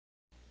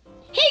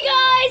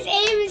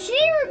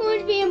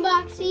be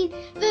unboxing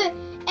the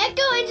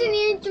Echo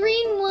Engineering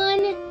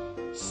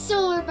 3-in-1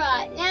 Solar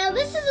Bot. Now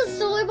this is a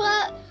solar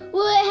bot.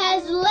 Well, it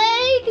has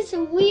legs,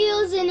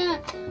 wheels, and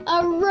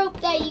a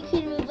rope that you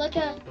can move, like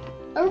a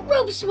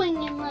rope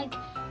swinging, like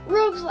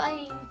rope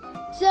sliding.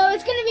 So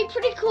it's gonna be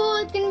pretty cool.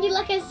 It's gonna be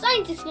like a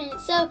science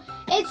experiment. So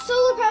it's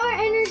solar power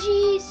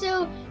energy.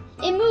 So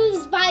it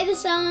moves by the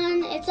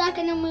sun. It's not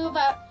gonna move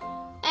at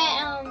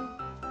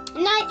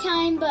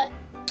nighttime, but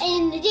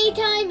in the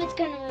daytime it's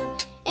gonna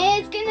move. And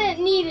it's gonna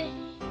need.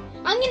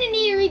 I'm gonna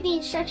need to read the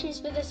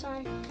instructions for this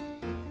one.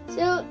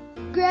 So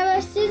grab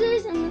our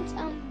scissors and let's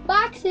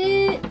unbox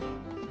it.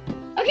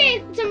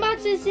 Okay, let's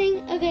unbox this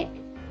thing. Okay.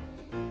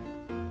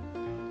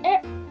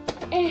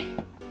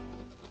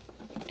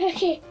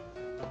 Okay.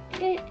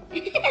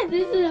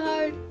 This is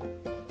hard.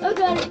 Oh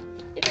god,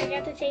 if I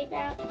got the tape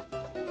out.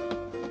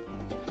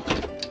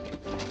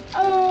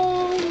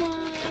 Oh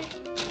my.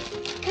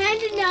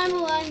 Kind of not a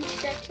lot of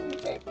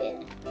instructions right there.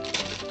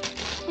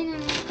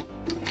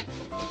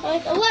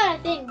 Like a lot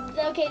of things.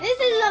 Okay, this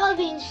is all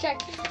the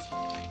instructions.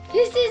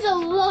 This is a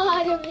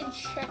lot of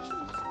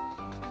instructions.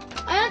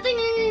 I don't think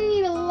I'm going to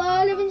need a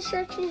lot of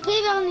instructions.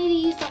 Maybe I'll need to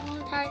use the whole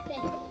entire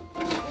thing.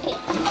 Okay.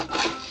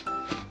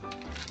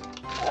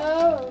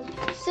 Oh.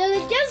 So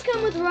it does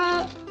come with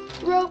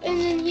rope, and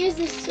then here's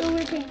the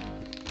solar panel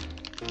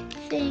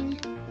thing.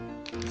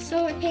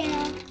 Solar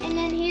panel. And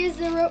then here's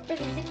the rope for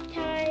the zip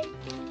tie.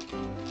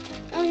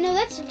 Oh no,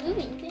 that's a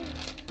moving thing.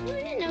 Oh,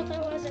 I didn't know if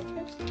that was at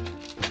first.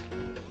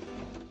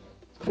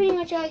 Pretty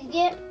much all you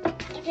get.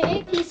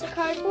 Okay, piece of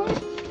cardboard.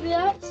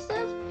 That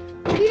stuff.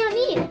 We don't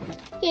need it.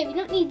 Okay, we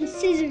don't need the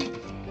scissors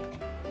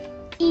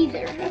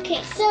either.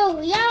 Okay, so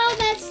we got all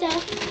that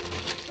stuff.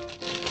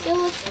 So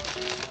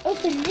let's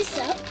open this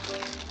up.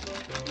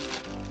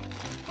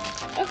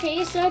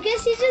 Okay, so I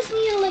guess you just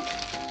need to like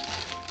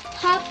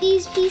pop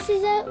these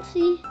pieces out.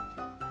 See?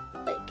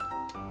 Like,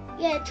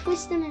 yeah,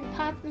 twist them and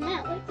pop them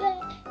out like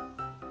that.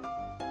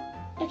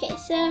 Okay,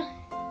 so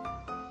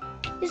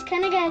just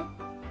kind of gotta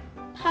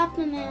pop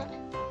them out.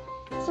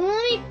 So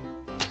let me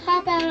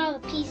pop out all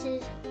the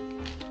pieces.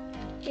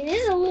 Okay,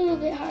 this is a little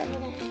bit harder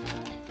than I thought.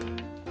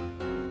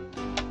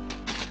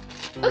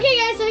 Okay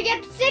guys, so we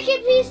got the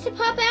second piece to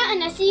pop out,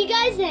 and I'll see you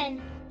guys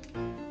then.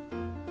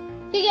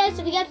 Okay guys,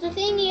 so we got the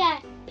thing, you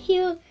gotta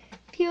peel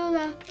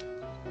the...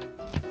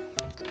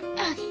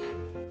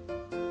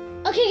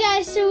 Okay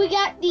guys, so we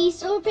got the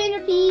solar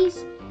panel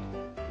piece,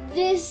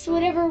 this,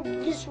 whatever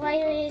this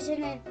wire is,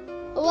 and then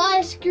a lot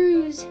of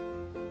screws.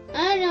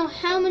 I don't know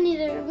how many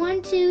there are.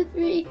 1, 2,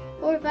 3,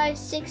 4, 5,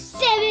 6,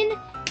 7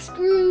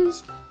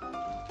 screws.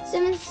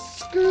 7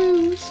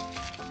 screws.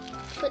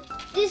 Put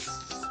this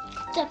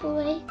stuff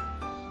away.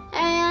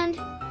 And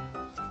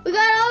we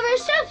got all of our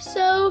stuff,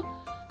 so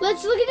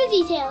let's look at the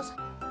details.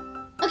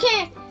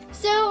 Okay,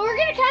 so we're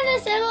gonna kind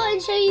of assemble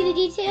and show you the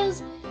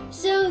details.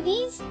 So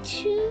these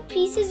 2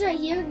 pieces right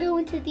here go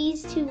into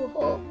these 2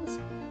 holes.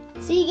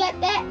 So you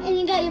got that, and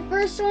you got your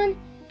first one,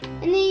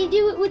 and then you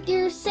do it with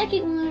your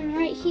second one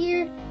right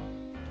here.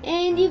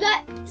 And you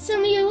got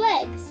some of your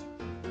legs.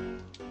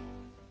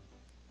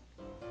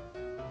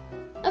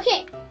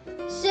 Okay,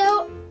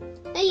 so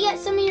now you got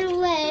some of your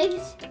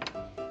legs.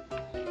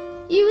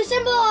 You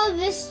assemble all of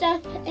this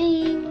stuff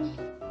and...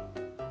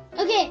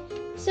 Okay,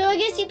 so I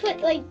guess you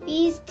put like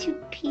these 2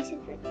 pieces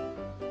right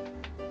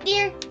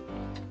there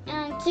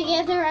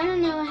together. I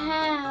don't know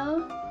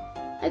how.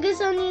 I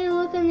guess I'll need to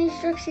look on the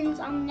instructions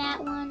on that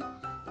one.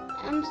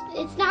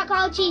 It's not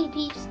called cheating,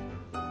 peeps.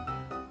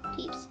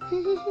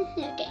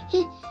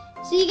 Okay.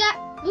 So you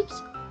got, oops.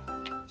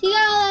 So you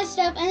got all that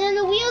stuff, and then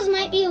the wheels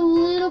might be a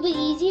little bit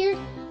easier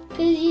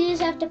because you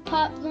just have to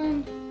pop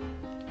them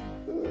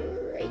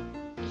right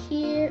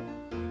here.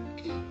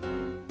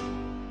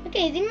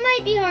 Okay, they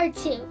might be hard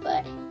too,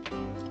 but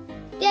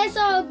that's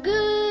all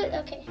good.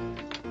 Okay.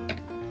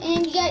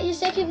 And you got your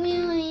second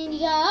wheel, and you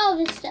got all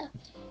this stuff.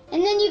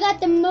 And then you got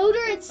the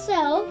motor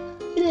itself.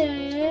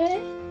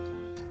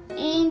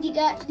 And you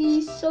got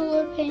the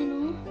solar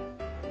panel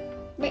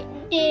right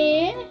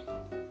there.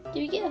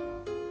 There you go.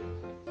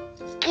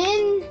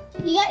 And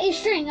you got your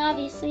string,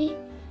 obviously.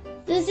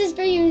 This is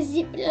for your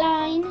zip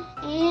line,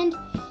 and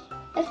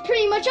that's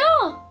pretty much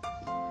all.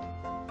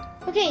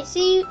 Okay, so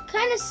you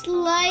kind of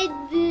slide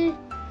the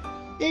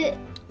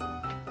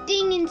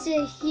thing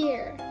into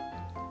here.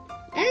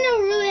 I don't know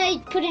really how you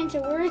put it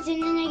into words,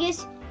 and then I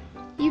guess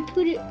you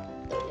put it,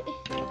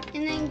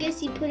 and then I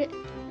guess you put it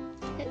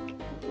like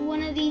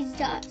one of these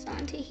dots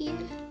onto here,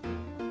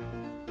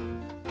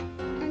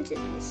 onto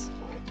this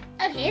one.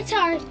 Okay, it's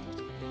hard.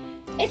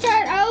 It's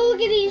hard. I'll look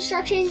at the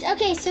instructions.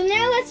 Okay, so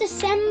now let's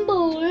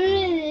assemble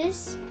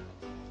this.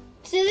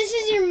 So this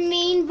is your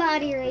main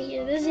body right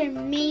here. This is your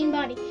main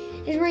body.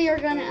 This is where you're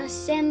gonna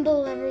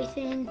assemble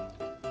everything.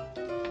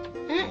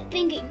 I don't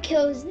think it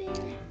goes there.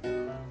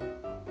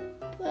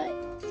 But,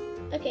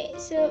 okay,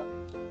 so,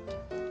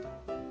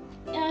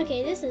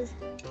 okay, this is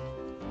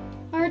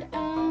hard.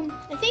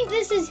 I think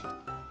this is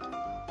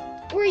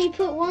where you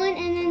put one,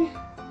 and then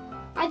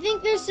I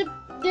think there's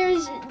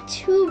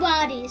 2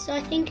 bodies. So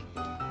I think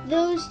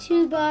those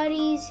 2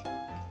 bodies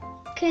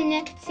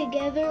connect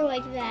together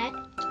like that.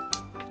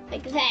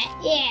 Like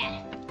that,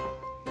 yeah.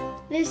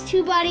 There's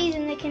two bodies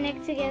and they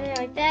connect together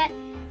like that.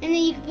 And then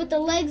you can put the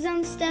legs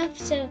on stuff.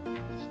 So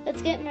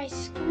let's get my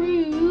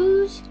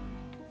screws.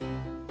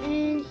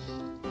 And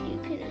you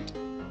can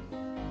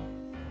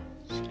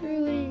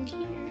screw it in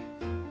here.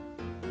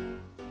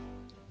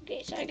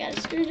 Okay, so I got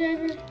a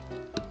screwdriver.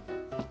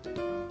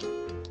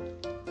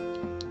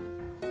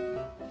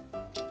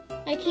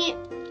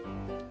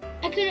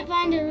 I couldn't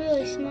find a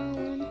really small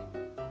one.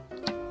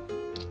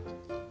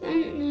 I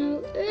don't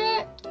know.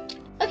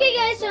 Okay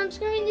guys, so I'm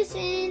screwing this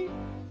in.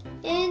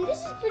 And this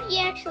is pretty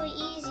actually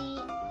easy.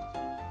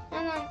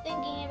 Now that I'm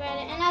thinking about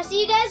it. And I'll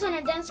see you guys when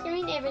I'm done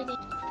screwing everything.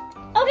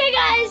 Okay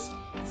guys,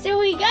 so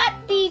we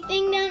got the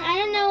thing done. I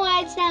don't know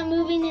why it's not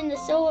moving in the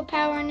solar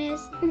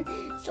powerness.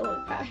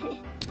 Solar powerness.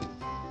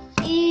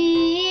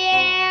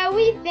 Yeah,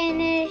 we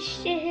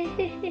finished.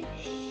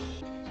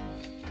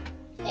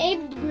 Hey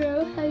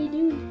bro, how you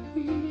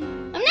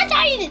doing? I'm not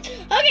telling you this.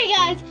 Okay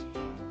guys,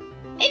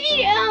 if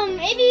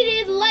you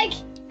did like,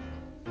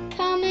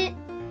 comment,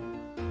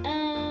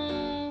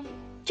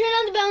 turn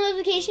on the bell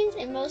notifications,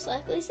 and most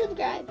likely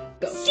subscribe.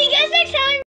 See you guys next time.